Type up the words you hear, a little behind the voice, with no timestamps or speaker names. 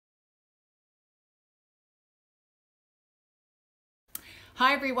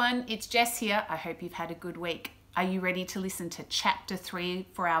Hi everyone, it's Jess here. I hope you've had a good week. Are you ready to listen to chapter 3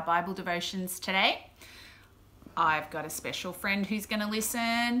 for our Bible devotions today? I've got a special friend who's going to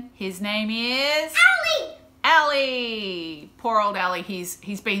listen. His name is... Ali! Ali! Poor old Ali,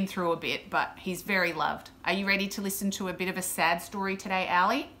 he's been through a bit, but he's very loved. Are you ready to listen to a bit of a sad story today,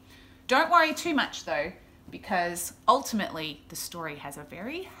 Ali? Don't worry too much though, because ultimately the story has a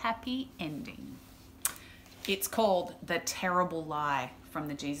very happy ending. It's called The Terrible Lie from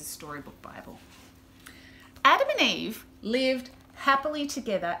the Jesus Storybook Bible. Adam and Eve lived happily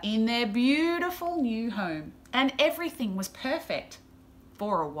together in their beautiful new home, and everything was perfect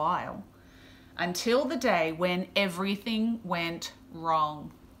for a while, until the day when everything went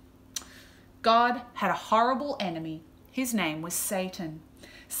wrong. God had a horrible enemy. His name was Satan.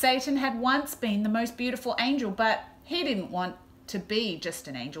 Satan had once been the most beautiful angel, but he didn't want to be just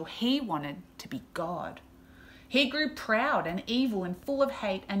an angel. He wanted to be God. He grew proud and evil and full of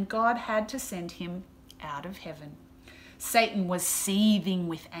hate, and God had to send him out of heaven. Satan was seething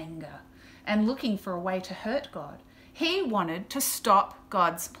with anger and looking for a way to hurt God. He wanted to stop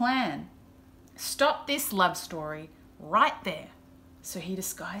God's plan. Stop this love story right there. So he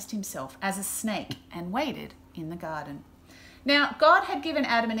disguised himself as a snake and waited in the garden. Now, God had given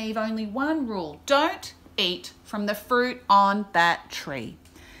Adam and Eve only one rule: don't eat from the fruit on that tree.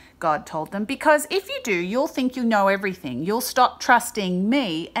 God told them, because if you do, you'll think you know everything. You'll stop trusting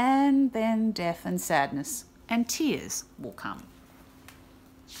me, and then death and sadness and tears will come.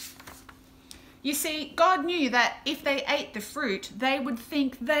 You see, God knew that if they ate the fruit, they would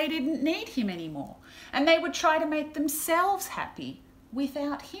think they didn't need him anymore, and they would try to make themselves happy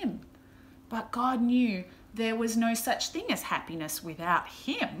without him. But God knew there was no such thing as happiness without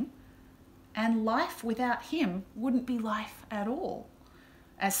him, and life without him wouldn't be life at all.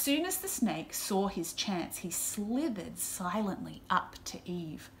 As soon as the snake saw his chance, he slithered silently up to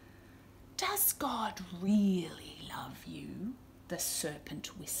Eve. "Does God really love you?" the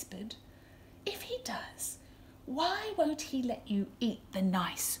serpent whispered. "If he does, why won't he let you eat the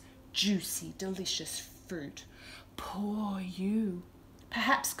nice, juicy, delicious fruit? Poor you.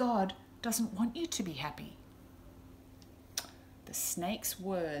 Perhaps God doesn't want you to be happy." The snake's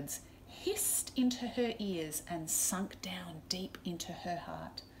words hissed into her ears and sunk down deep into her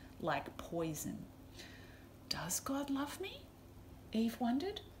heart like poison. Does God love me? Eve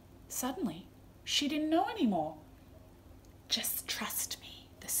wondered. Suddenly, she didn't know anymore. "Just trust me,"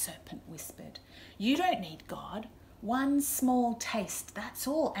 the serpent whispered. "You don't need God. One small taste, that's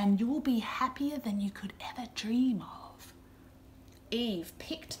all, and you'll be happier than you could ever dream of." Eve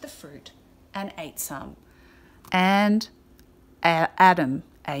picked the fruit and ate some, and Adam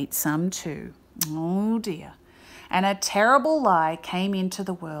ate some too. Oh dear. And a terrible lie came into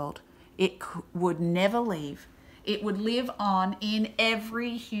the world. It would never leave. It would live on in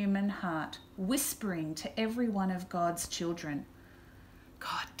every human heart, whispering to every one of God's children,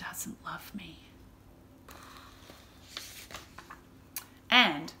 "God doesn't love me."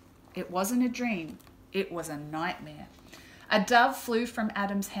 And it wasn't a dream, it was a nightmare. A dove flew from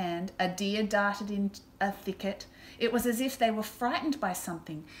Adam's hand, a deer darted in a thicket. It was as if they were frightened by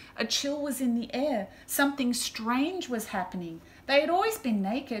something. A chill was in the air. Something strange was happening. They had always been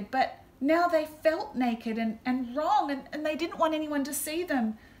naked, but now they felt naked and wrong, and they didn't want anyone to see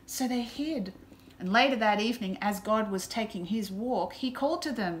them, so they hid. And later that evening, as God was taking his walk, he called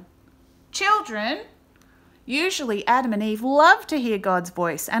to them, "Children." Usually Adam and Eve loved to hear God's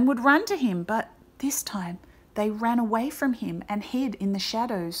voice and would run to him, but this time they ran away from him and hid in the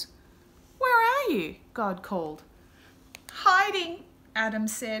shadows. "Where are you?" God called. "Hiding," Adam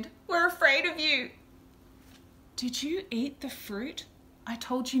said. "We're afraid of you." "Did you eat the fruit I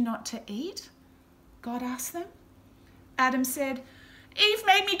told you not to eat?" God asked them. Adam said, "Eve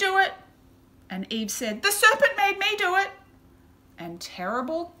made me do it." And Eve said, "The serpent made me do it." And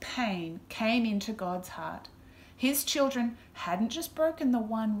terrible pain came into God's heart. His children hadn't just broken the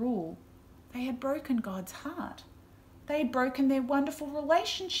one rule, they had broken God's heart. They had broken their wonderful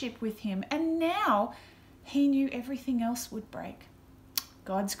relationship with him, and now he knew everything else would break.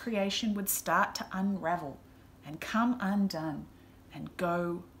 God's creation would start to unravel and come undone and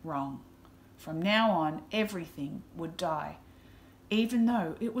go wrong. From now on, everything would die, even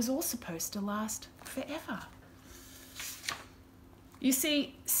though it was all supposed to last forever. You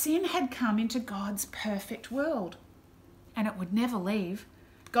see, sin had come into God's perfect world, and it would never leave.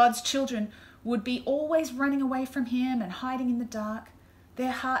 God's children would be always running away from him and hiding in the dark.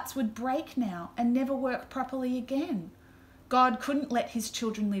 Their hearts would break now and never work properly again. God couldn't let his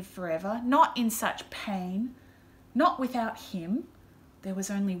children live forever, not in such pain, not without him. There was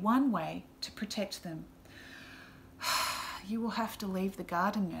only one way to protect them. You will have to leave the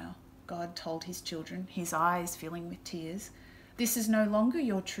garden now, God told his children, his eyes filling with tears. This is no longer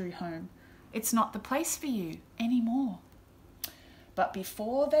your true home. It's not the place for you anymore. But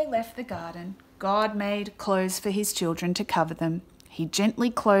before they left the garden, God made clothes for his children to cover them. He gently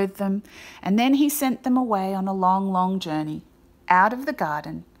clothed them, and then he sent them away on a long, long journey, out of the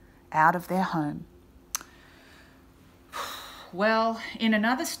garden, out of their home. Well, in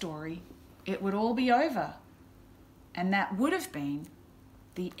another story, it would all be over, and that would have been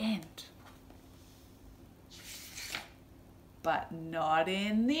the end. But not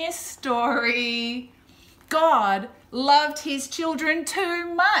in this story. God loved his children too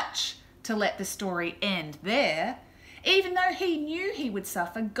much to let the story end there. Even though he knew he would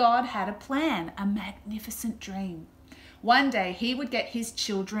suffer, God had a plan, a magnificent dream. One day he would get his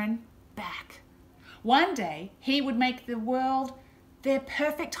children back. One day he would make the world their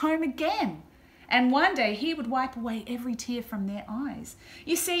perfect home again. And one day he would wipe away every tear from their eyes.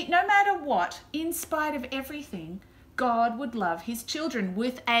 You see, no matter what, in spite of everything, God would love his children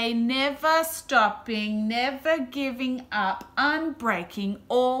with a never stopping, never giving up, unbreaking,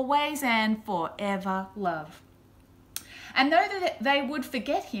 always and forever love. And though they would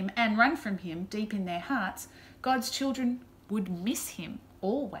forget him and run from him deep in their hearts, God's children would miss him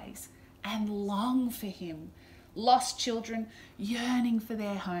always and long for him. Lost children yearning for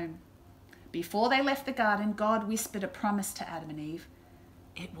their home. Before they left the garden, God whispered a promise to Adam and Eve.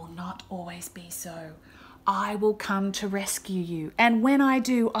 It will not always be so. I will come to rescue you. And when I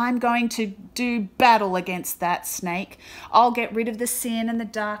do, I'm going to do battle against that snake. I'll get rid of the sin and the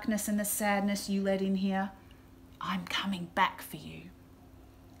darkness and the sadness you let in here. I'm coming back for you.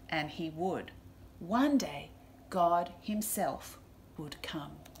 And he would. One day, God himself would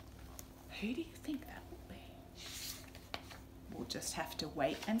come. Who do you think that will be? We'll just have to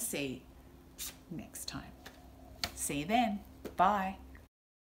wait and see next time. See you then. Bye.